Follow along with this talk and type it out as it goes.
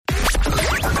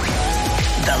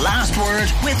Last Word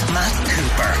with Matt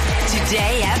Cooper.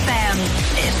 Today FM.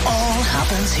 It all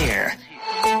happens here.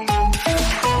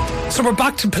 So we're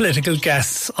back to political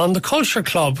guests on the Culture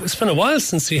Club. It's been a while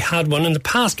since we had one. In the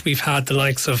past, we've had the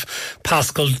likes of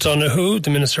Pascal Donoghue, the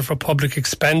Minister for Public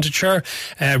Expenditure.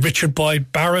 Richard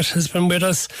Boyd Barrett has been with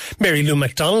us. Mary Lou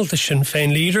MacDonald, the Sinn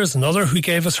Féin leader, is another who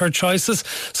gave us her choices.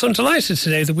 So I'm delighted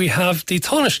today that we have the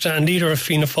Tánaiste and leader of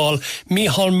Fianna Fáil,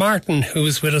 Micheál Martin, who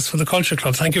is with us for the Culture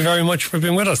Club. Thank you very much for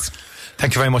being with us.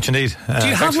 Thank you very much indeed. Do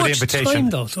you have much time,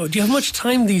 though? Do you have much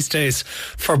time these days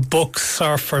for books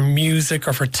or for music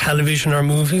or for television or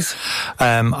movies?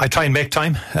 I try and make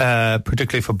time,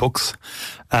 particularly for books.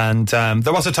 And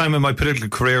there was a time in my political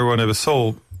career when I was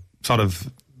so sort of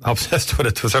obsessed with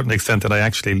it to a certain extent that I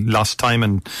actually lost time,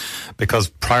 and because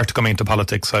prior to coming into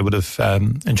politics I would have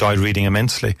enjoyed reading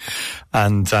immensely,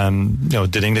 and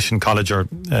did English in college or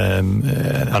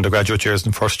undergraduate years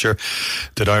in first year,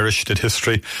 did Irish, did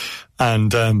history,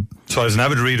 and so I was an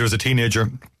avid reader as a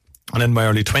teenager and in my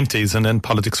early 20s, and then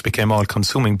politics became all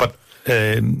consuming. But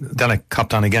then I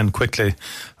copped on again quickly.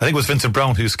 I think it was Vincent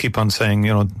Browne who used to keep on saying,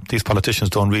 these politicians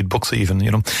don't read books even, I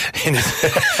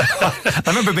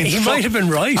remember being struck. He might have been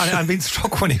right. I'm being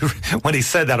struck when he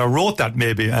said that, or wrote that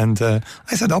maybe, and I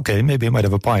said, okay, maybe he might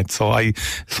have a point. So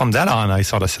from then on, I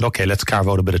sort of said, okay, let's carve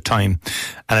out a bit of time.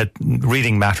 And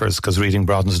reading matters, because reading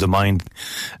broadens the mind.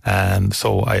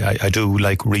 So I do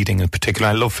like reading in particular.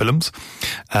 I love films,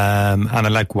 and I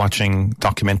like watching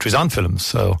documentaries on films.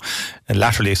 So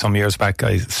latterly, some years back,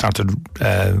 I started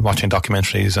watching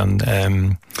documentaries on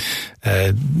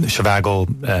Zhivago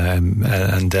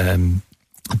and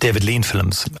David Lean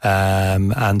films,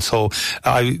 and so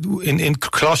in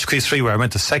Colosh 3, where I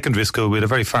went to secondary school, we had a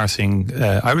very far-seeing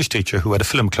Irish teacher who had a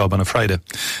film club on a Friday,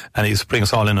 and he used to bring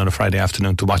us all in on a Friday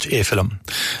afternoon to watch a film.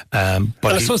 But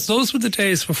I suppose those were the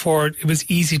days before it was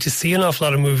easy to see an awful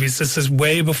lot of movies. This is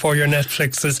way before your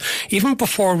Netflixes, even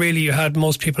before really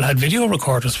most people had video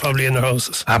recorders probably in their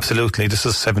houses. Absolutely. This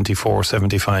is 74,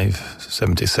 75,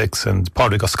 76, and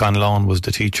Pádraig O'Scanlaon was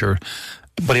the teacher.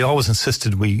 But he always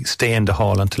insisted we stay in the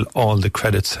hall until all the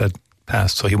credits had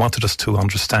passed. So he wanted us to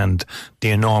understand the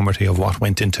enormity of what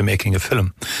went into making a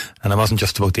film. And it wasn't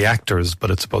just about the actors,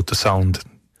 but it's about the sound,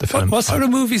 the film. What sort of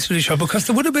movies would he show? Because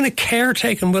there would have been a care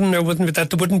taken, wouldn't there? That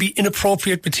there wouldn't be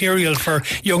inappropriate material for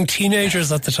young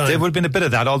teenagers at the time. There would have been a bit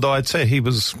of that, although I'd say he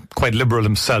was quite liberal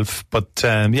himself. But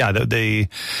the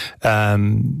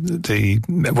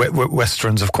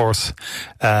westerns, of course,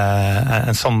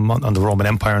 and some on the Roman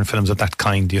Empire and films of that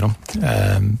kind.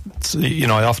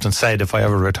 I often said if I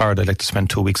ever retired, I'd like to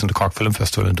spend 2 weeks in the Cork Film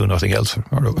Festival and do nothing else,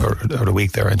 or a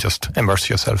week there, and just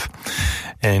immerse yourself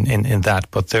in that.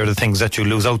 But they're the things that you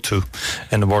lose out to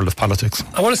in the world of politics.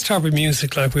 I want to start with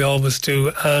music like we always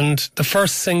do, and the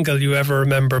first single you ever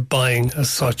remember buying as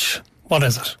such, what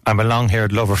is it? I'm a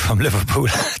long-haired lover from Liverpool,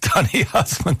 Donny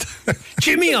Osmond.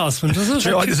 Jimmy Osmond, is it?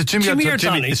 Is it Jimmy or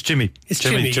Donny? It's Jimmy. It's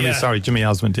Jimmy, yeah. Sorry, Jimmy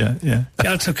Osmond, yeah.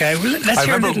 That's okay. Well,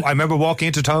 I remember walking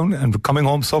into town and coming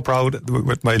home so proud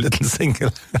with my little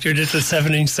single. Your little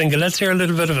 7-inch single. Let's hear a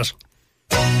little bit of it.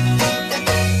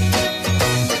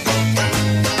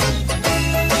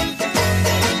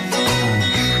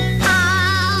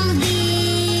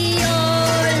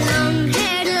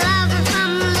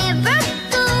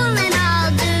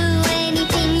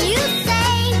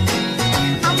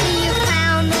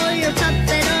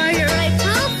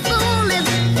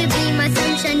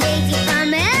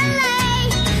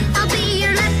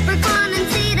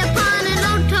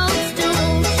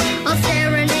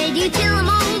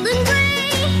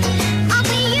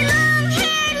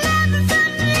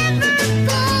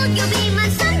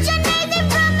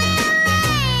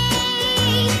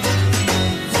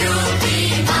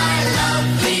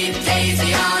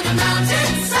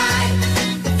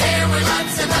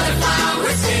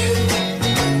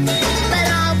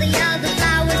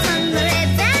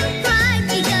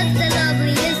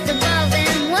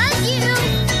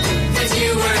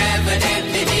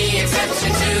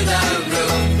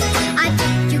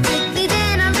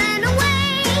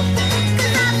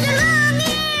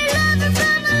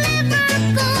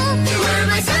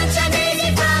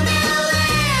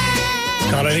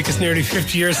 Nearly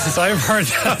 50 years since I've heard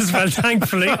that as well,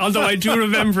 thankfully, although I do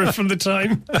remember it from the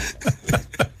time.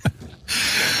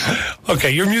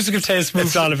 Okay, your musical taste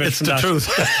moved on a bit from that. It's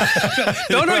the truth.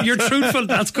 No, you're truthful.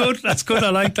 That's good. I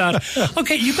like that.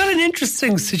 Okay, you've got an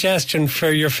interesting suggestion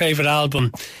for your favourite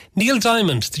album. Neil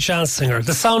Diamond, the jazz singer,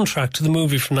 the soundtrack to the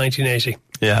movie from 1980.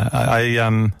 Yeah,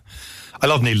 I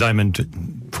love Neil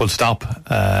Diamond, full stop.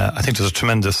 I think there's a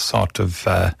tremendous sort of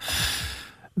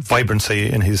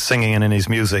vibrancy in his singing and in his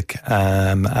music,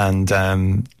 and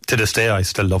to this day, I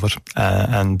still love it.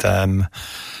 And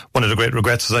one of the great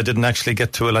regrets is I didn't actually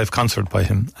get to a live concert by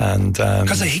him. And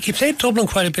because he played Dublin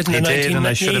quite a bit in the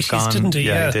 1980s, didn't he?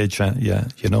 Yeah, he did. Yeah,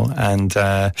 you know, and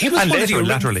he was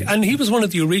laterally, and he was one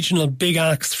of the original big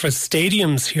acts for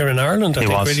stadiums here in Ireland. I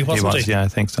think, wasn't he? Yeah, I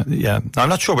think so. Yeah, I'm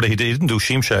not sure, but he didn't do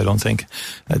Shimsha. I don't think.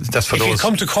 That's for if those. If you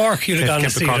come to Cork, you'd have gone to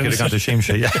see him. You'd have gone to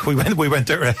Shimsha. Yeah, we went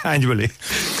there annually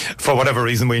for whatever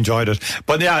reason. We enjoyed it,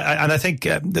 but yeah, and I think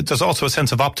there's also a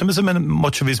sense of optimism in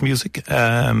much of his music.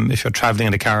 If you're travelling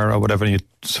in a car or whatever, and you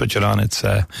switch it on, it's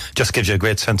just gives you a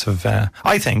great sense of,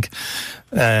 I think,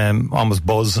 almost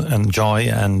buzz and joy,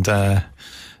 and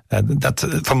that's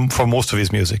for most of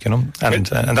his music, you know, and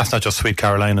that's not just Sweet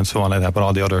Caroline and so on like that, but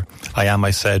all the other I Am,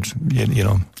 I Said, you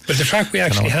know. But the track we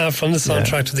actually have from the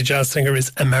soundtrack to The Jazz Singer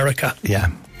is America. Yeah.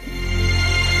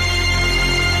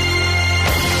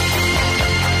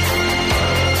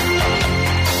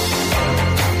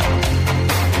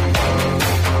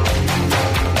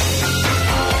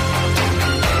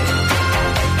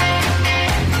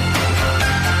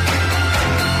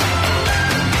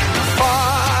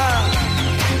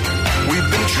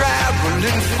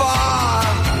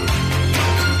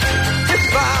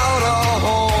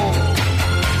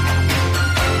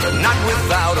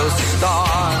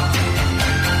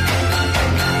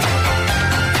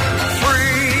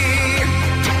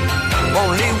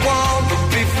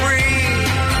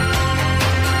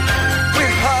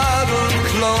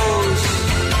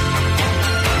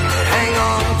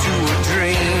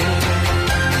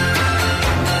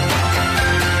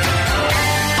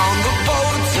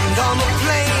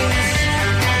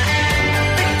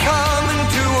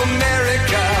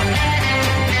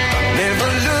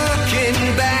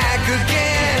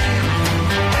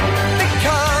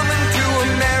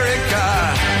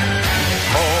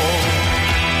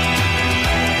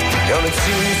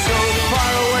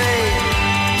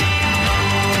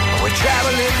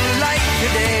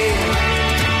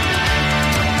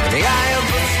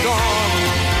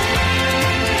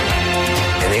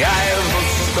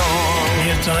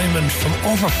 Diamond from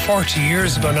over 40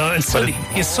 years ago now, and still he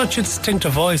has such a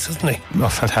distinctive voice, hasn't he? Oh,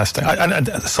 fantastic. And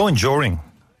so enduring,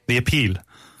 the appeal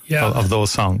of those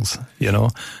songs, you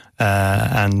know,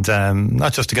 and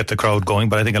not just to get the crowd going,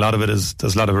 but I think a lot of it is,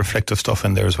 there's a lot of reflective stuff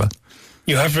in there as well.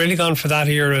 You have really gone for that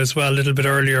era as well, a little bit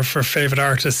earlier, for favourite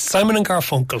artists. Simon and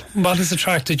Garfunkel. What has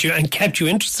attracted you and kept you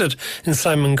interested in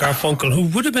Simon and Garfunkel, who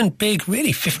would have been big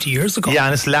really 50 years ago? Yeah,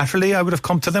 and it's laterally I would have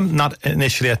come to them, not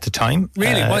initially at the time.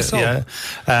 Really? Why so? Yeah,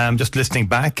 just listening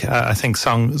back, I think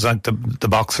songs like the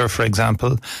Boxer, for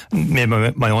example,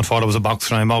 maybe my own father was a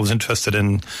boxer, and I'm always interested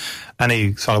in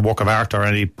any sort of work of art or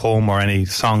any poem or any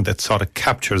song that sort of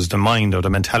captures the mind or the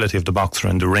mentality of the boxer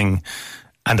in the ring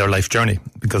and their life journey,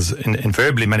 because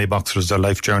invariably many boxers, their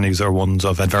life journeys are ones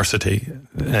of adversity,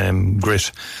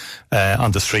 grit,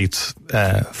 on the streets,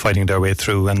 fighting their way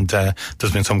through, and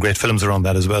there's been some great films around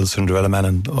that as well, Cinderella Man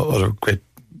and other great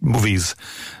movies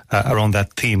around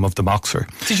that theme of the boxer.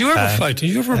 Did you ever fight? Were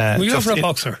you ever a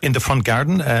boxer? In the front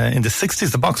garden. In the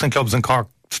 60s, the boxing clubs in Cork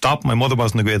stopped. My mother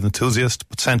wasn't a great enthusiast,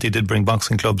 but Santi did bring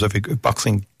boxing gloves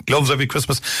every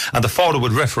Christmas, and the father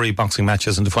would referee boxing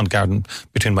matches in the front garden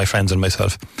between my friends and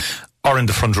myself, or in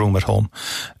the front room at home.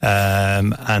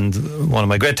 And one of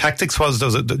my great tactics was, you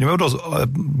remember those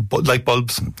light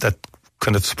bulbs that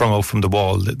kind of sprung out from the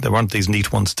wall? There weren't these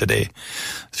neat ones today.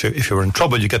 So if you were in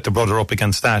trouble, you get the brother up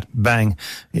against that, bang,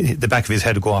 the back of his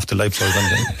head would go off the light bulb.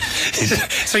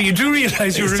 So you do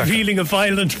realise you're revealing a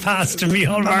violent past to me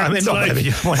all Martin's life. I mean,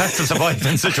 you won't have to survive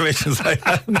in situations like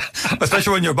that,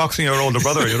 especially when you're boxing your older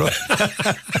brother, you know.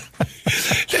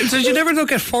 Did you never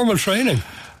look at formal training?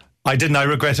 I didn't. I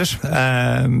regret it,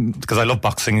 because I love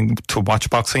boxing, to watch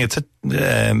boxing.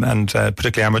 And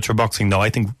particularly amateur boxing. No, I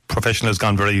think professional has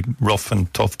gone very rough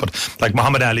and tough. But like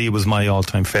Muhammad Ali was my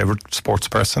all-time favourite sports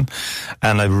person,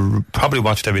 and I probably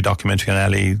watched every documentary on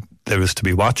Ali there is to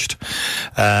be watched,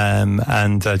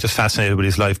 and just fascinated with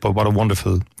his life. But what a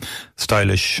wonderful,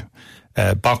 stylish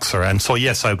boxer. And so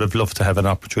yes, I would have loved to have an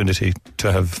opportunity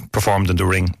to have performed in the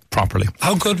ring properly.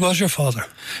 How good was your father?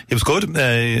 He was good.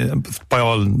 By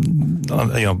all,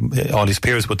 all his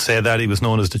peers would say that. He was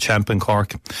known as the champ in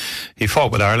Cork. He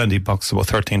fought with Ireland. He boxed about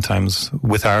 13 times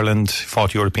with Ireland,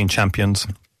 fought European champions.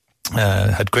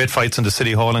 Had great fights in the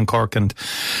City Hall in Cork, and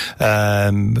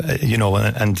and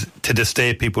to this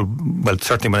day, people, well,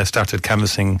 certainly when I started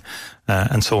canvassing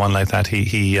and so on like that,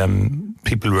 he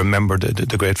people remember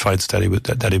the great fights that he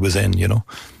was in. You know,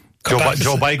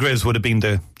 Joe Bygraves would have been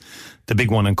the the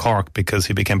big one in Cork, because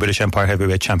he became British Empire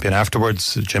heavyweight champion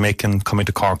afterwards. Jamaican coming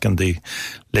to Cork in the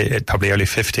probably early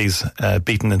 50s,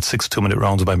 beaten in 6 2-minute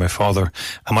rounds by my father.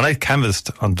 And when I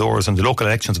canvassed on doors in the local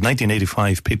elections of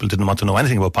 1985, people didn't want to know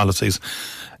anything about policies.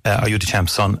 Are you the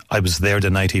champ's son? I was there the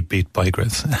night he beat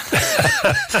Bygraves.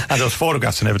 And those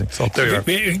photographs and everything. So there you are.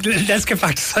 Let's get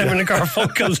back to Simon and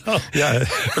Garfunkel though. Yeah.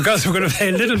 Because we're going to play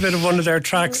a little bit of one of their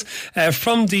tracks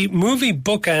from the movie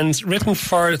Bookends,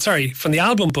 from the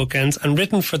album Bookends and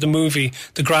written for the movie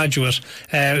The Graduate.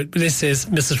 This is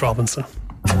Mrs. Robinson.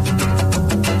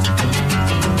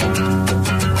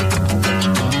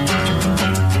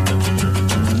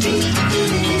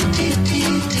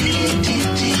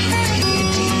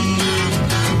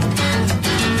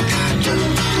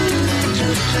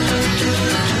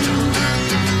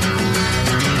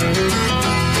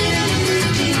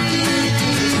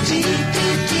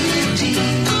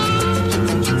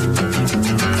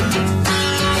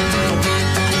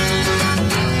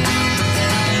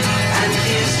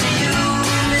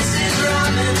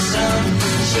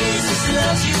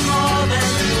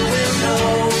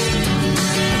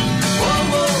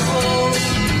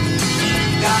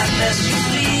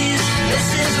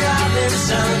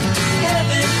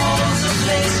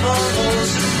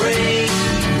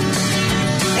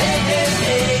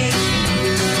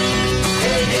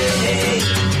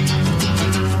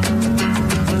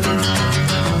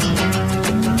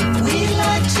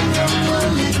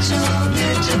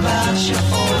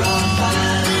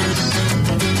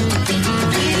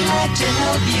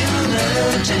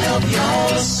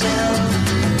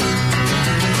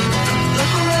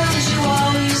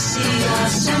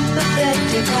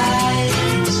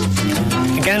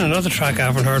 Again, another track I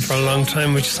haven't heard for a long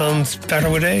time, which sounds better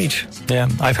with age. Yeah,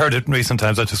 I've heard it in recent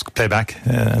times. I just play back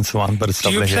and so on, but it's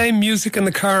lovely. Do you play music in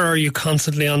the car, or are you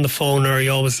constantly on the phone, or are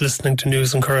you always listening to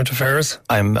news and current affairs?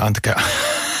 I'm on the car.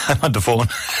 I'm on the phone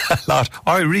a lot.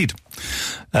 Or I read.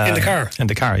 In the car? In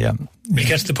the car, yeah. We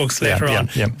get to the books later on.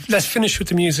 Yeah. Let's finish with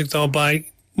the music, though, by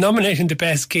nominating the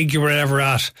best gig you were ever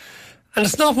at. And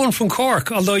it's not one from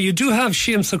Cork, although you do have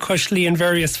Shiamsa Cushley in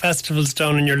various festivals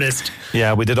down on your list.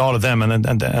 Yeah, we did all of them, and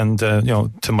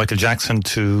to Michael Jackson,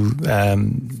 to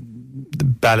the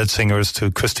ballad singers,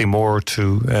 to Christy Moore,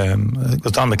 to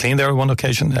was Don McLean there on one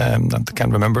occasion? I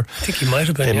can't remember. I think he might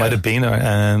have been. It might have been,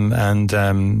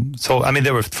 so I mean,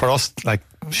 they were, for us, like,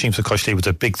 Shiamsa Cushley was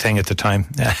a big thing at the time,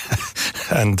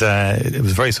 and it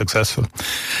was very successful.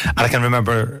 And I can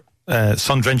remember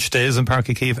sun-drenched days in Páirc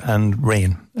Uí Chaoimh and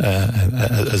rain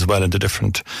as well in the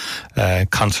different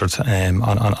concerts on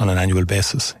an annual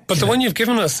basis. But the one you've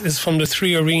given us is from the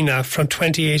 3 Arena from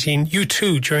 2018,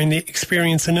 U2, during the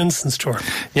Experience in Innocence tour.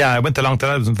 Yeah, I went along to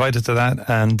that. I was invited to that,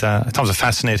 and I thought it was a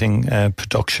fascinating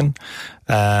production.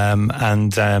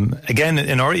 Again,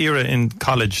 in our era in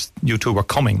college, U2 were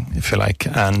coming, if you like,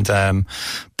 and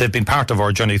they've been part of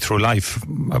our journey through life,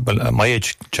 my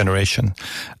age generation,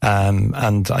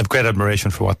 and I've great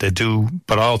admiration for what they do,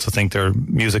 but I also think their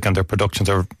music and their productions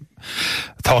are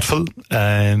thoughtful,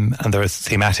 and they're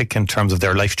thematic in terms of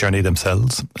their life journey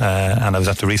themselves. And I was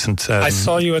at the recent... I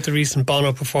saw you at the recent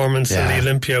Bono performance in the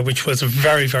Olympia, which was a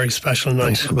very, very special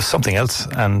night. It was something else,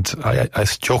 and I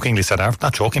jokingly said,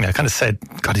 not jokingly, I kind of said,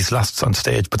 God, he's lost on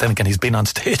stage, but then again, he's been on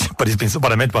stage, but he's been,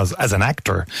 what I meant was, as an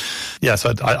actor. Yeah,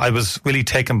 so I was really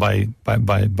taken by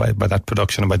that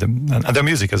production, and their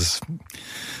music is...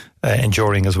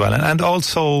 enduring as well, and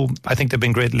also I think they've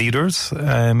been great leaders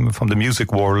from the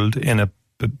music world in a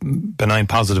benign,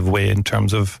 positive way in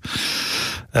terms of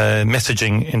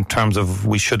messaging, in terms of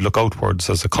we should look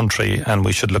outwards as a country and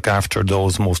we should look after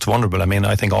those most vulnerable. I mean,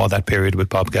 I think all that period with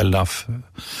Bob Geldof,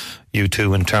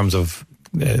 U2, in terms of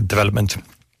development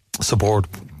support,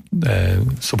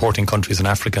 supporting countries in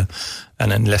Africa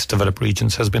and in less developed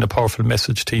regions, has been a powerful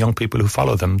message to young people who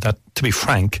follow them, that, to be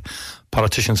frank,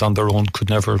 politicians on their own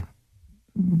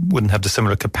wouldn't have the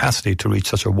similar capacity to reach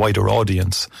such a wider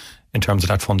audience in terms of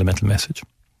that fundamental message.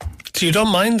 So you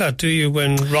don't mind that, do you,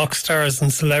 when rock stars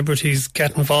and celebrities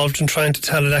get involved in trying to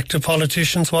tell elected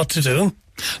politicians what to do?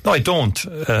 No, I don't.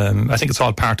 I think it's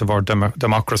all part of our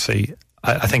democracy.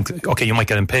 I think, okay, you might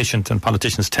get impatient, and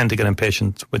politicians tend to get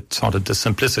impatient with sort of the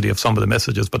simplicity of some of the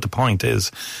messages, but the point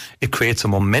is it creates a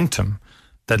momentum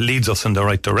that leads us in the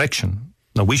right direction.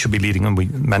 Now, we should be leading, and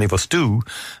many of us do,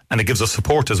 and it gives us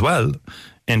support as well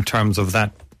in terms of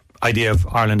that idea of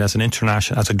Ireland as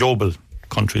a global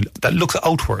country that looks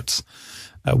outwards.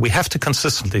 We have to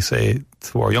consistently say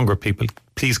to our younger people,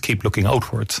 please keep looking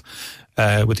outwards.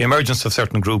 With the emergence of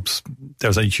certain groups,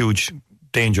 there's a huge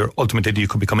danger ultimately you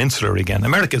could become insular again.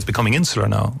 America is becoming insular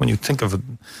now. When you think of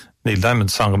Neil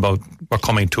Diamond's song about we're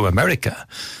coming to America,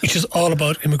 which is all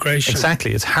about immigration.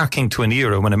 Exactly. It's harking to an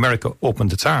era when America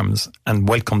opened its arms and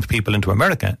welcomed people into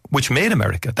America, which made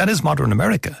America. That is modern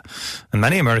America. And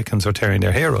many Americans are tearing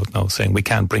their hair out now, saying we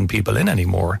can't bring people in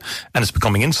anymore. And it's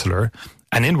becoming insular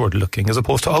and inward looking as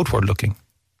opposed to outward looking.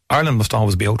 Ireland must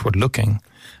always be outward looking.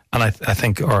 And I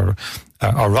think our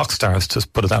rock stars, to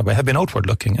put it that way, have been outward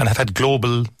looking and have had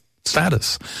global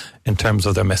status in terms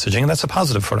of their messaging, and that's a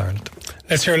positive for Ireland.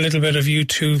 Let's hear a little bit of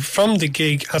U2 from the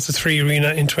gig at the 3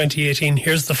 Arena in 2018.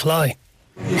 Here's The Fly.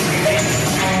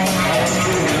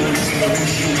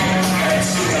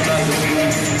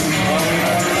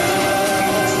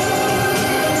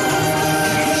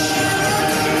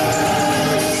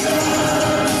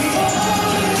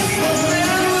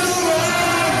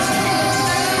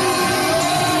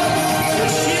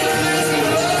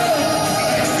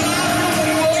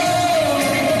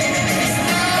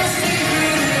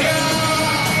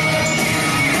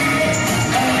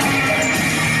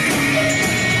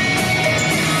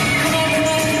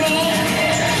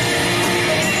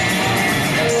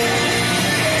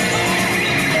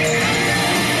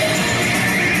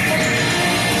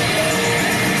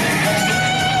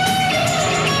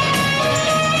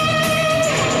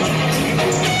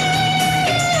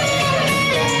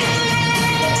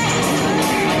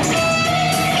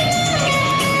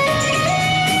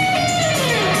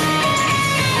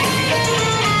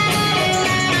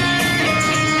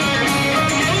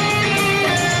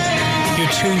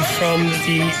 From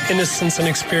the Innocence and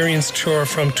Experience Tour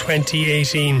from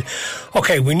 2018.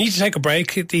 OK, we need to take a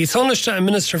break. The Tánaiste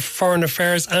Minister for Foreign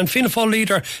Affairs and Fianna Fáil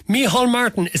leader Micheál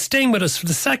Martin is staying with us for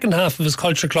the second half of his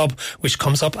Culture Club, which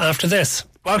comes up after this.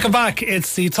 Welcome back.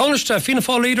 It's the Tánaiste Fianna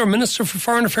Fáil leader, Minister for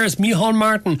Foreign Affairs Micheál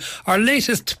Martin, our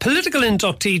latest political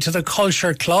inductee to the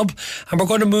Culture Club. And we're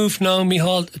going to move now,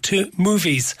 Micheál, to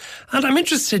movies. And I'm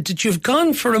interested that you've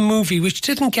gone for a movie which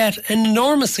didn't get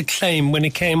enormous acclaim when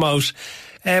it came out.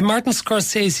 Martin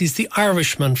Scorsese's The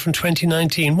Irishman from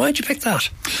 2019. Why'd you pick that?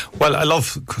 Well, I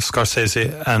love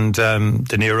Scorsese and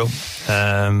De Niro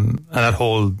and that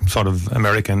whole sort of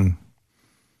American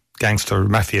gangster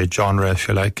mafia genre, if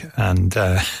you like. And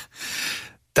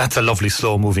that's a lovely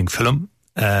slow-moving film.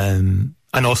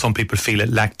 I know some people feel it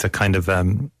lacked a kind of a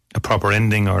proper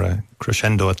ending or a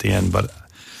crescendo at the end, but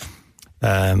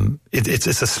it's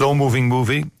a slow-moving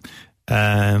movie.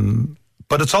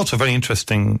 But it's also very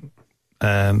interesting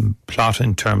plot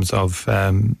in terms of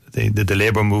the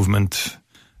labour movement,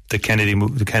 the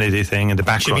Kennedy thing, and the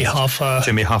background.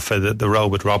 Jimmy Hoffa, the row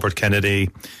with Robert Kennedy. You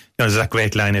know, there's that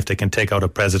great line: if they can take out a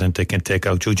president, they can take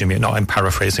out you, Jimmy. No, I'm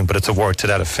paraphrasing, but it's a word to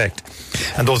that effect.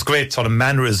 And those great sort of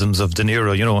mannerisms of De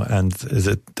Niro, you know, and is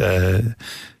it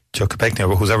Joe Kopechne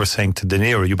or who's ever saying to De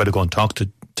Niro, you better go and talk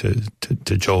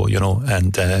to Joe, you know,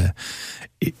 and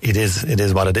it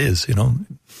is what it is, you know.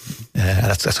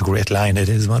 That's a great line. It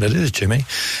is what it is, Jimmy.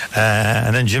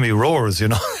 And then Jimmy roars, you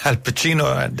know, Al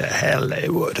Pacino and hell they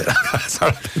would.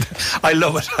 I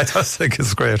love it. I just think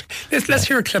it's great. Let's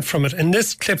hear a clip from it. In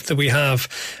this clip that we have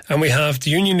the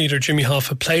union leader Jimmy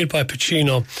Hoffa, played by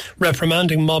Pacino,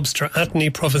 reprimanding mobster Anthony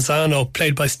Provenzano,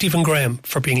 played by Stephen Graham,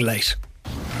 for being late.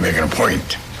 Making a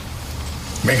point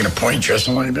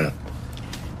dressing like that?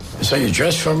 Is that you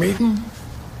dress for a meeting?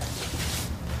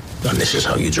 And this is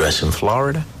how you dress in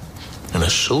Florida? In a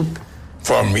suit?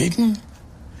 For a meeting?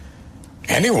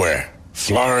 Anywhere.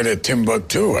 Florida,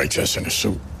 Timbuktu, I dress in a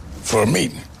suit. For a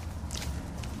meeting.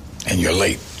 And you're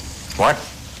late. What?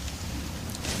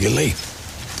 You're late.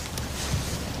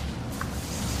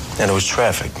 And it was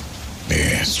traffic.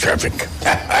 Yeah, it's traffic.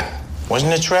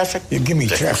 Wasn't it traffic? You give me It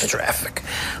traffic. was traffic.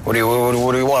 What do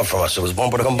you want from us? It was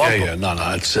bumper to come bumper. Yeah, no,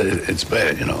 it's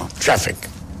bad, you know. Traffic.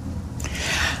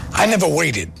 I never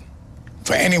waited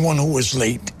for anyone who was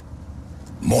late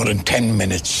more than 10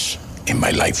 minutes in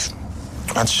my life.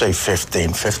 I'd say 15.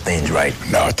 15's right.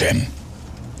 No, 10.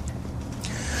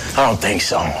 I don't think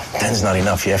so. 10's not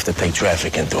enough. You have to take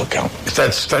traffic into account.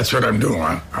 That's what I'm doing,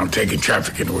 huh? I'm taking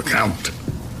traffic into account.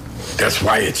 That's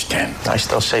why it's 10. I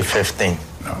still say 15.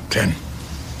 No, 10.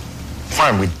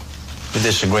 Fine, we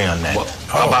disagree on that. Well,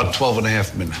 how about 12 and a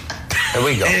half minutes? There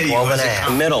we go. 12 and a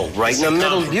half. Middle, right in the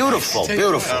middle. Beautiful,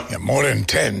 beautiful. Yeah, more than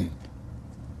 10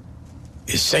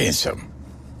 is saying something.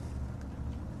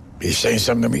 You saying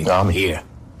something to me? I'm here.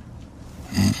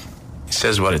 It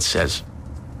says what it says.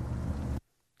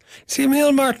 See,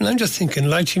 Micheál Martin, I'm just thinking,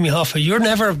 like Jimmy Hoffa, you're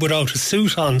never without a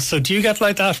suit on. So do you get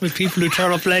like that with people who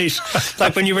turn up late?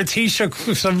 Like when you were Taoiseach,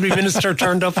 if somebody minister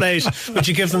turned up late, would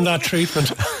you give them that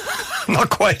treatment? Not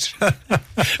quite.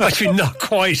 Actually, not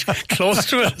quite. Close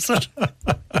to it, is it?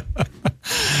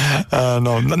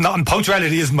 No,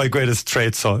 punctuality isn't my greatest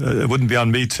trait, so it wouldn't be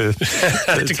on me to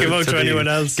give out to anyone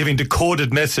else. Giving the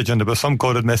coded message, and there was some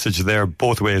coded message there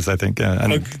both ways, I think.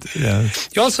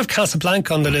 You also have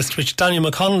Casablanca on the list, which Daniel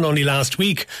McConnell only last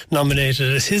week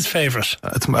nominated as his favourite.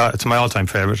 It's my all-time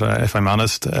favourite, if I'm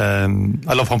honest. I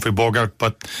love Humphrey Bogart,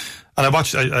 and I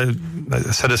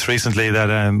said this recently,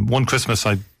 that one Christmas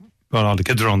I brought all the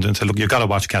kids around and said, look, you've got to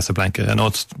watch Casablanca. I know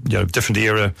it's a different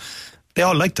era. They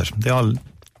all liked it. They all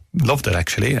loved it,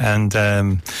 actually, and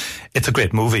it's a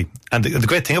great movie. And the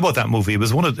great thing about that movie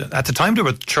was at the time they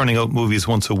were churning out movies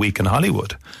once a week in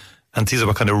Hollywood, and these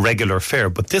were kind of regular fare.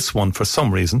 But this one, for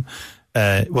some reason,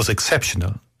 was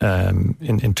exceptional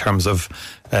in terms of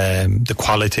the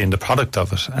quality and the product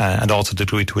of it, and also the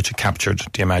degree to which it captured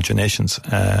the imaginations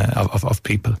of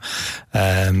people.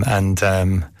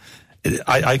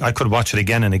 I could watch it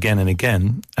again and again and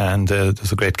again, and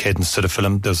there's a great cadence to the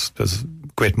film. There's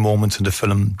great moments in the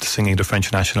film, singing the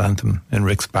French national anthem in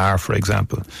Rick's bar, for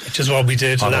example. Which is what we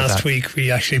did last week.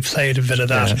 We actually played a bit of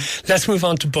that. Yeah. Let's move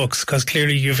on to books, because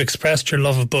clearly you've expressed your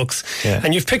love of books. Yeah.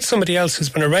 And you've picked somebody else who's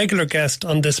been a regular guest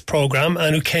on this programme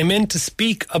and who came in to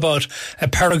speak about A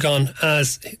Paragon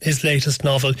as his latest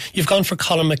novel. You've gone for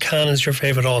Colin McCann as your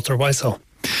favourite author. Why so?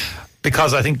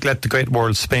 Because I think Let the Great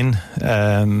World Spin,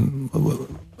 and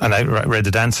I read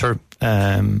The Dancer.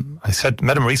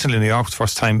 Met him recently in New York for the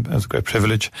first time. It was a great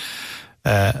privilege.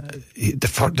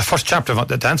 The first chapter of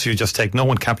The Dancer you just take, no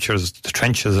one captures the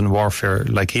trenches and warfare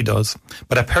like he does.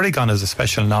 But A Paragon is a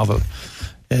special novel.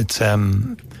 He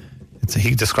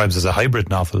describes it as a hybrid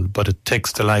novel, but it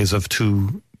takes the lives of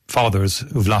two fathers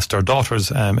who've lost their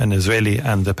daughters, an Israeli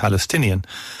and a Palestinian.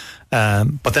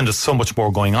 But then there's so much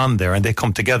more going on there, and they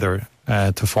come together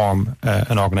to form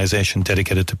an organisation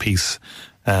dedicated to peace,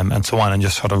 and so on, and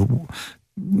just sort of,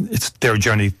 it's their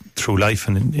journey through life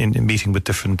and in meeting with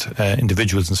different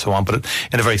individuals and so on, but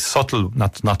in a very subtle,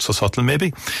 not so subtle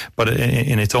maybe, but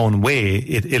in its own way,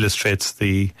 it illustrates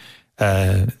the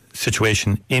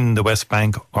situation in the West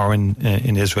Bank or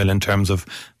in Israel in terms of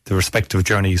the respective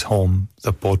journeys home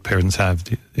that both parents have.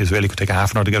 The Israeli could take a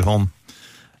half an hour to get home.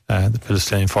 The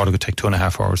Palestinian father could take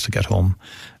 2.5 hours to get home.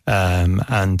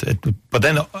 But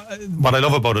then what I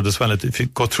love about it as well, if you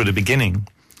go through the beginning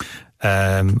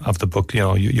of the book,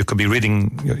 you could be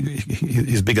reading,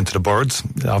 he's big into the birds.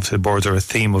 Obviously the birds are a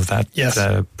theme of that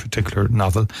particular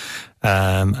novel.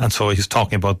 And so he's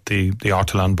talking about the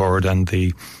ortolan bird,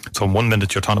 so in 1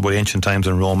 minute you're talking about ancient times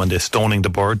in Rome and they're stoning the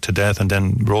bird to death and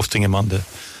then roasting him on the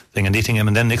thing and eating him,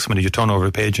 and then next minute you turn over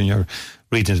a page and you're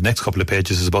reading the next couple of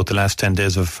pages is about the last 10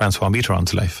 days of Francois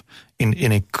Mitterrand's life in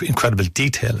incredible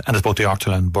detail, and it's about the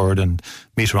ortolan bird, and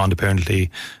Mitterrand apparently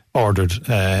ordered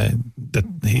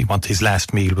that his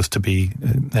last meal was to be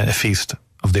a feast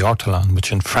of the ortolan,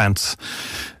 which in France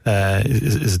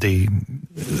is the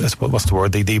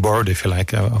bird, if you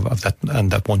like, of that,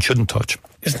 and that one shouldn't touch.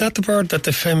 Isn't that the bird that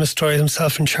the famous story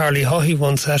himself and Charlie Haughey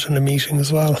once at in a meeting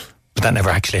as well? But that never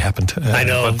actually happened. I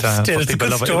know, but still, it's a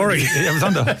good story. It was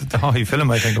on the Haughey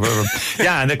film, I think.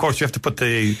 Yeah, and of course you have to put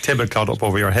the tablecloth up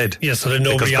over your head. Yes, so that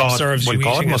nobody observes you eating it.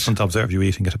 Well, God mustn't observe you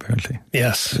eating it, apparently.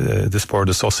 Yes. This bird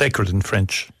is so sacred in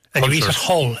French. And you eat it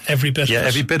whole, every bit of it. Yeah,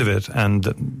 every bit of it, and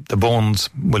the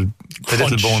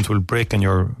little bones will break in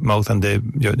your mouth, and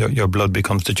your blood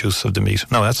becomes the juice of the meat.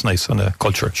 No, that's nice on a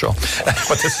culture show.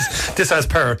 But this as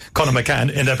per Colin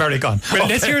McCann in A Paragon. Well,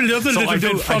 let's hear another little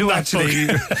bit from that actually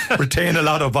retain a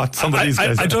lot of what some of these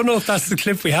guys. I don't know if that's the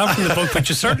clip we have from the book, but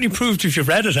you certainly proved if you've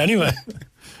read it anyway.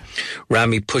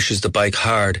 Rami pushes the bike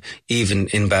hard, even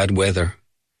in bad weather.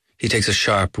 He takes a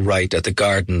sharp right at the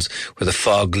gardens where the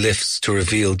fog lifts to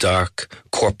reveal dark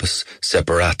corpus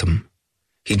separatum.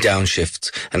 He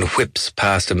downshifts and whips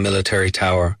past a military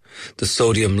tower. The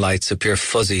sodium lights appear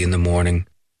fuzzy in the morning.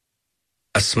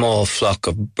 A small flock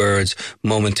of birds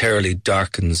momentarily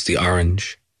darkens the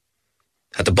orange.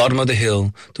 At the bottom of the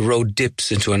hill, the road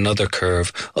dips into another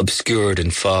curve, obscured in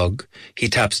fog. He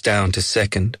taps down to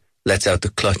second, lets out the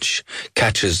clutch,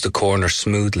 catches the corner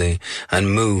smoothly,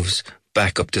 and moves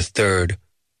back up to third.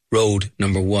 Road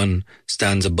number 1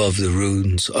 stands above the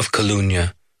ruins of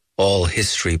Colunya, all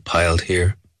history piled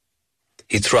here.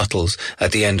 He throttles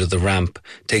at the end of the ramp,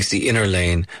 takes the inner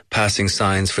lane, passing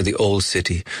signs for the old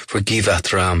city, for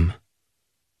Givat Ram.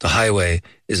 The highway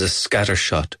is a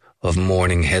scattershot of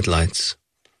morning headlights.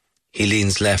 He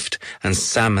leans left and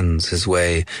salmons his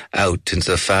way out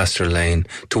into the faster lane,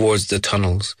 towards the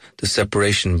tunnels, the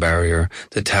separation barrier,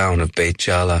 the town of Beit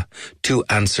Jala. 2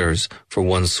 answers for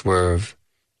 1 swerve.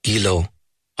 Gilo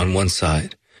on one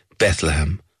side,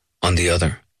 Bethlehem on the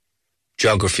other.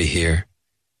 Geography here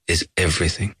is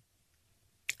everything.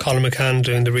 Colin McCann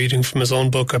doing the reading from his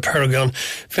own book, A Paragon.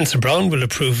 Vincent Brown will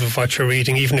approve of what you're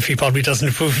reading, even if he probably doesn't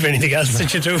approve of anything else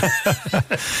that you do.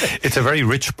 It's a very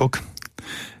rich book.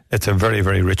 It's a very,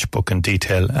 very rich book in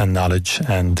detail and knowledge,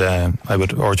 and I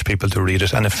would urge people to read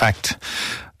it. And in fact,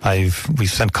 we've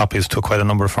sent copies to quite a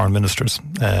number of foreign ministers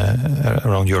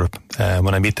around Europe.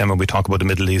 When I meet them and we talk about the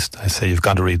Middle East, I say, you've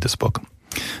got to read this book.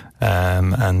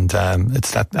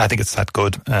 It's that, I think it's that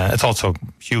good. It's also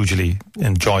hugely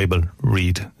enjoyable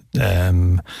read.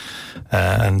 There's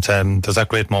that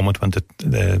great moment when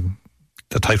the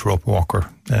tightrope walker,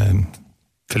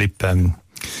 Philippe,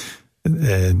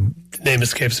 name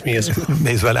escapes me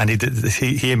as well, and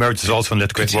he emerges also and let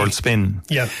the great world spin.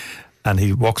 Yeah. And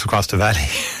he walks across the valley,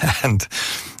 and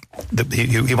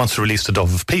he wants to release the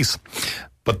dove of peace.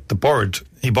 But the bird,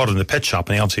 he bought it in the pet shop,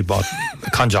 and he obviously bought a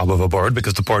con job of a bird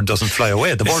because the bird doesn't fly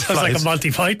away. The bird sounds flies. like a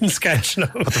Monty Python sketch now.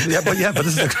 But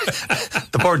this is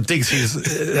the bird digs his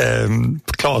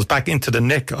claws back into the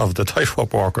neck of the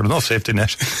tightrope walker, no safety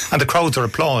net, and the crowds are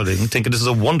applauding, thinking this is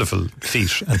a wonderful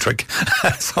feat and trick.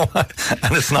 And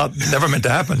it's never meant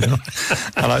to happen, you know.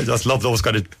 And I just love those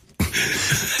kind of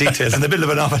details in the middle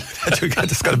of a novel that you get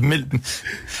this kind of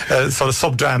sort of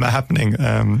sub-drama happening.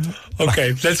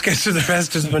 Okay, let's get to the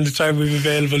rest of the time we've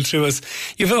available to us.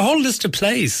 You have a whole list of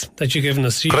plays that you've given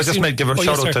us. Could I just give a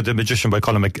shout out to The Magician by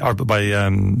Colin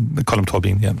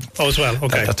Tobin? Yeah. Oh, as well.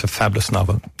 Okay, that's a fabulous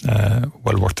novel.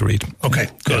 Well worth the read. Okay,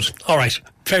 good. Yeah. All right.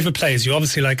 Favourite plays? You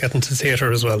obviously like getting to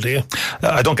theatre as well, do you?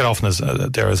 I don't get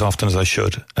there as often as I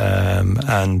should,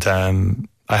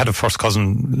 I had a first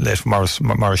cousin, late Maurice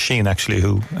Sheen, actually,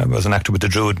 who was an actor with the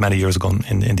Druid many years ago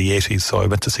in the 80s. So I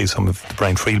went to see some of the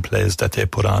Brian Friel plays that they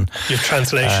put on. Your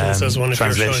Translations as one of your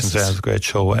choices. Translations, yeah, it was a great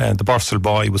show. The Borstal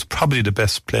Boy was probably the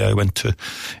best play I went to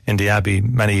in the Abbey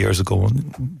many years ago.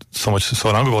 So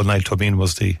long ago, Niall Tobin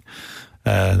was the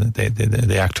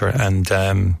actor, and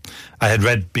I had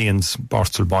read Behan's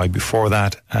Borstal Boy before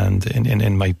that, and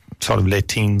in my sort of late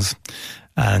teens,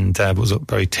 and was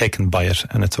very taken by it.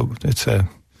 And it's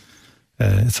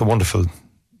a wonderful,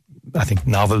 I think,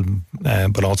 novel,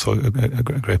 but also a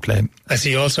great play. I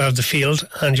see you also have The Field,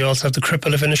 and you also have The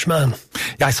Cripple of Inishmaan.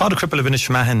 Yeah, I saw The Cripple of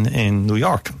Inishmaan in New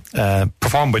York,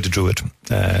 performed by the Druid.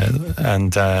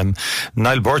 And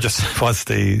Niall Burgess was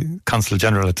the Consul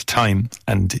General at the time,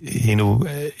 and he knew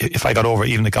if I got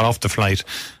off the flight,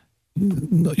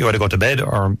 you either go to bed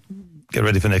or get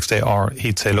ready for the next day, or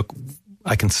he'd say, look,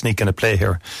 I can sneak in a play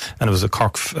here. And it was it's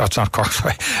not Cork,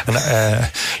 sorry.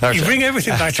 You bring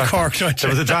everything back to Cork, don't you? There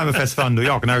was a drama festival in New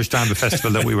York, an Irish drama festival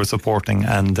that we were supporting,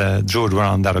 and Druid were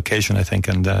on that occasion, I think,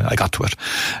 and I got to it.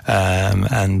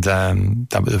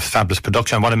 That was a fabulous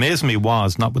production. What amazed me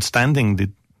was,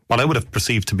 notwithstanding what I would have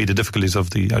perceived to be the difficulties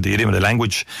of the idiom of the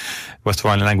language, West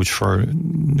Ireland language for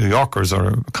New Yorkers or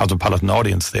a cosmopolitan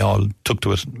audience, they all took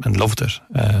to it and loved it.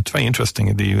 It's very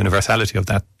interesting, the universality of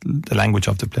the language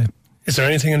of the play. Is there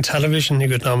anything in television you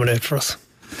could nominate for us?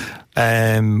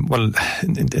 Well,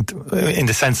 in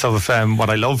the sense of what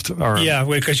I loved, or yeah,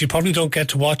 because you probably don't get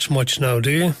to watch much now, do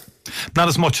you? Not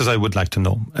as much as I would like to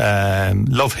know.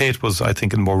 Love Hate was, I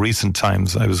think, in more recent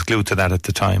times. I was glued to that at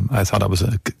the time. I thought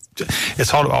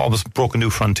it's always broke a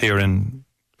new frontier in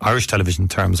Irish television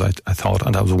terms. I thought,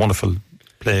 and that was a wonderful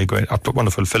play,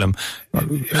 wonderful film.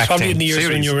 It was probably in the years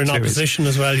when you were in opposition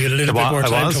as well. You had a little bit more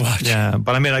time to watch. Yeah,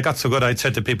 but I mean, I got so good. I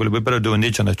said to people, we better do a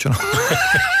Nidge on it. You know,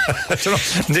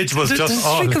 Nidge was just a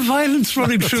streak of violence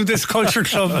running through this culture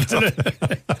club.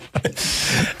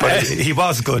 But he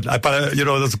was good. But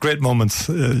those great moments.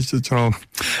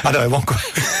 I won't go.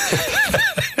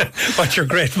 What your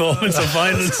great moments of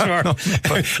violence were?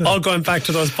 All going back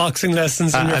to those boxing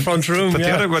lessons in your front room. But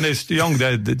the other one is young.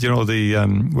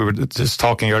 We were just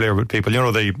talking earlier with people.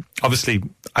 Obviously,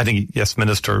 I think Yes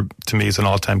Minister to me is an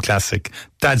all-time classic.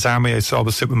 Dad's Army. I saw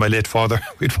was sitting with my late father.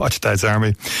 We'd watch Dad's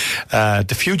Army.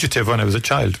 The Fugitive when I was a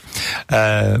child.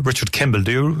 Richard Kimball.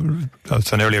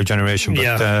 It's an earlier generation,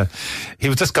 but he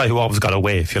was this guy who always got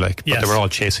away, if you like. But they were all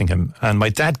chasing him, and my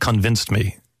dad convinced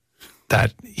me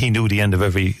that he knew the end of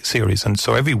every series, and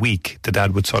so every week the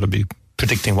dad would sort of be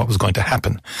predicting what was going to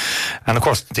happen. And of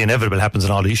course the inevitable happens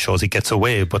in all these shows. He gets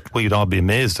away, but we'd all be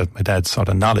amazed at my dad's sort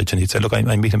of knowledge, and he'd say, look, I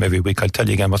meet him every week, I'll tell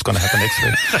you again what's going to happen next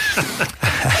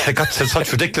week. I got to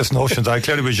such ridiculous notions. I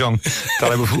clearly was young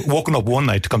that I was woken up one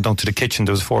night to come down to the kitchen.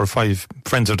 There was 4 or 5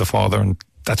 friends of the father and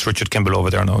That's Richard Kimball over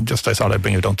there now. Just I thought I'd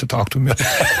bring you down to talk to him. Well,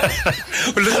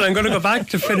 listen, I'm going to go back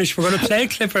to finish. We're going to play a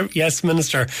clip of Yes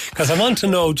Minister, because I want to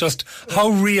know just how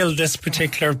real this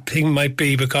particular thing might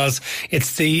be, because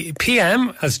it's the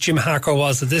PM, as Jim Hacker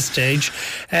was at this stage,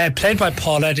 played by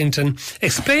Paul Eddington,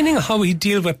 explaining how he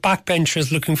deal with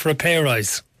backbenchers looking for a pay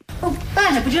rise. Oh,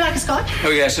 Bernard, would you like a scotch?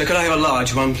 Oh, yes. Could I have a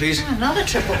large one, please? Another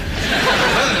triple.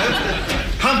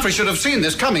 Humphrey should have seen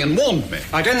this coming and warned me.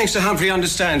 I don't think Sir Humphrey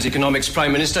understands economics,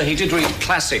 Prime Minister. He did read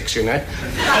classics, you know.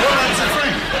 Well, Sir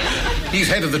Frank. He's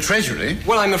head of the Treasury.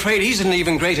 Well, I'm afraid he's at an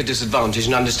even greater disadvantage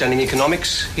in understanding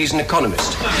economics. He's an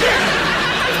economist.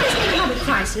 Economic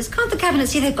crisis. Can't the Cabinet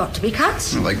see they've got to be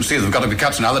cuts? Well, they can see there've got to be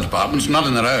cuts in other departments, not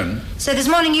in their own. So this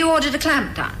morning you ordered a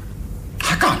clamp down?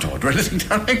 I can't order anything,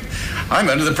 darling. I'm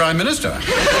under the Prime Minister.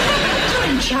 You're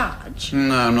in charge.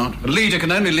 No, I'm not. A leader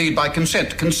can only lead by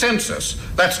consent. Consensus.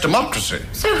 That's democracy.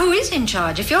 So who is in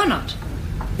charge if you're not?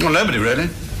 Well, nobody, really.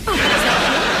 Oh, is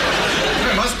that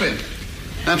There must be.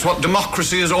 That's what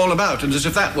democracy is all about. And as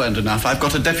if that weren't enough, I've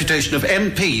got a deputation of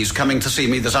MPs coming to see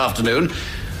me this afternoon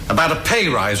about a pay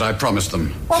rise I promised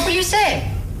them. What will you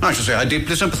say? I shall say I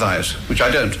deeply sympathise, which I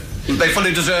don't. They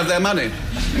fully deserve their money,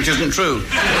 which isn't true.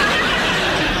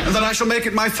 And that I shall make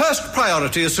it my first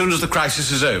priority as soon as the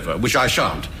crisis is over, which I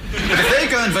shan't. But if they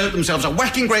go and vote themselves a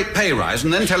whacking great pay rise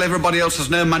and then tell everybody else there's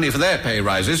no money for their pay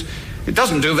rises, it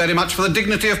doesn't do very much for the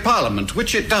dignity of Parliament,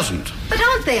 which it doesn't. But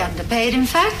aren't they underpaid, in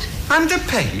fact?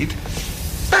 Underpaid?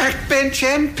 Backbench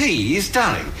MPs,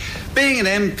 darling. Being an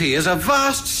MP is a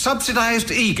vast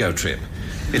subsidised ego trip.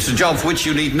 It's a job for which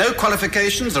you need no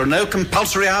qualifications, there are no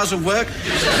compulsory hours of work,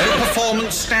 no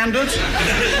performance standards,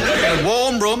 a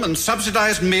warm room and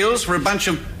subsidised meals for a bunch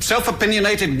of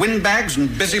self-opinionated windbags and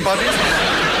busybodies.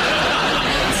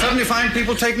 You suddenly find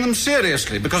people taking them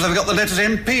seriously because they've got the letters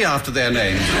MP after their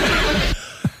names.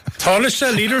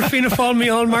 Tánaiste, leader Fianna Fáil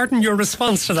Micheál Martin, your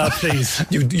response to that, please.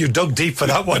 You dug deep for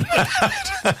that one.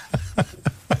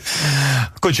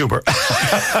 Good humour.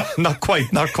 not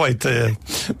quite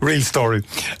real story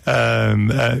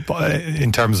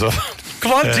in terms of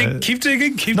come on, keep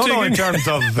digging. No, in terms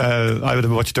of I would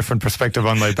have a much different perspective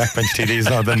on my backbench TDs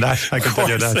now than that, I can tell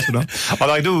you that, you know.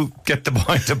 But I do get the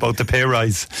point about the pay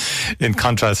rise in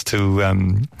contrast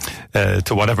to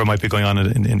whatever might be going on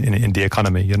in the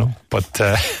economy, you know. But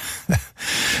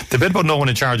the bit about no one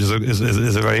in charge is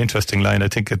a very interesting line. I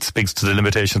think it speaks to the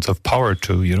limitations of power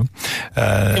too, you know.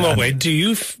 In what way? Do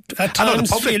you at times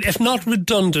feel, if not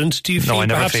redundant, do you feel No, I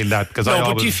never perhaps, feel that. Because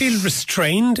but do you feel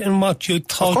restrained in what you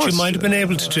thought you might have been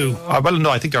able to do? Well, no,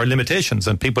 I think there are limitations,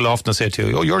 and people often say to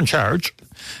you, oh, you're in charge.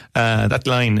 That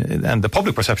line, and the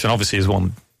public perception obviously is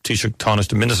one, Taoiseach Tánaiste,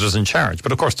 the minister's in charge.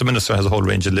 But of course the minister has a whole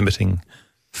range of limiting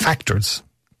factors.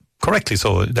 Correctly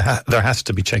so, there has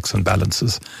to be checks and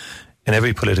balances in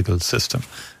every political system.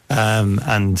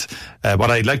 And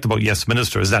what I liked about Yes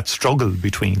Minister is that struggle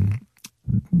between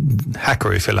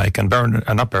Hacker, if you like, and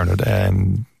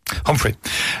Humphrey.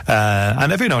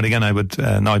 And every now and again I would,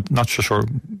 not sure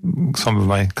some of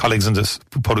my colleagues in this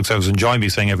public service enjoy me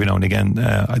saying every now and again,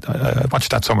 I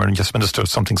watched that somewhere in Yes Minister,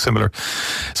 something similar.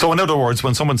 So in other words,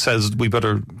 when someone says we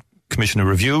better commission a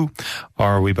review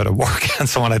or we better work and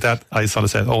so on like that, I sort of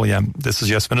said, oh yeah, this is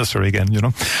Yes Minister again, you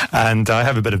know. And I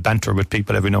have a bit of banter with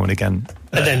people every now and again.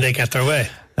 And then they get their way.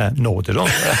 No, they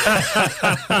don't.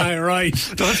 Right.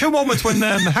 There were a few moments when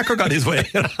Hacker got his way.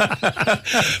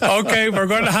 Okay, we're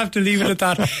going to have to leave it at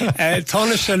that.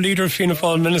 Tánaiste, leader of Fianna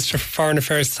Fáil, Minister for Foreign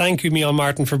Affairs, thank you, Micheál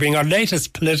Martin, for being our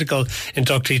latest political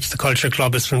inductee to the Culture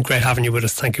Club. It's been great having you with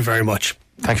us. Thank you very much.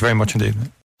 Thank you very much indeed.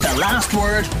 The Last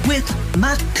Word with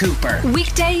Matt Cooper.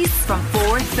 Weekdays from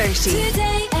 4:30.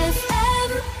 Today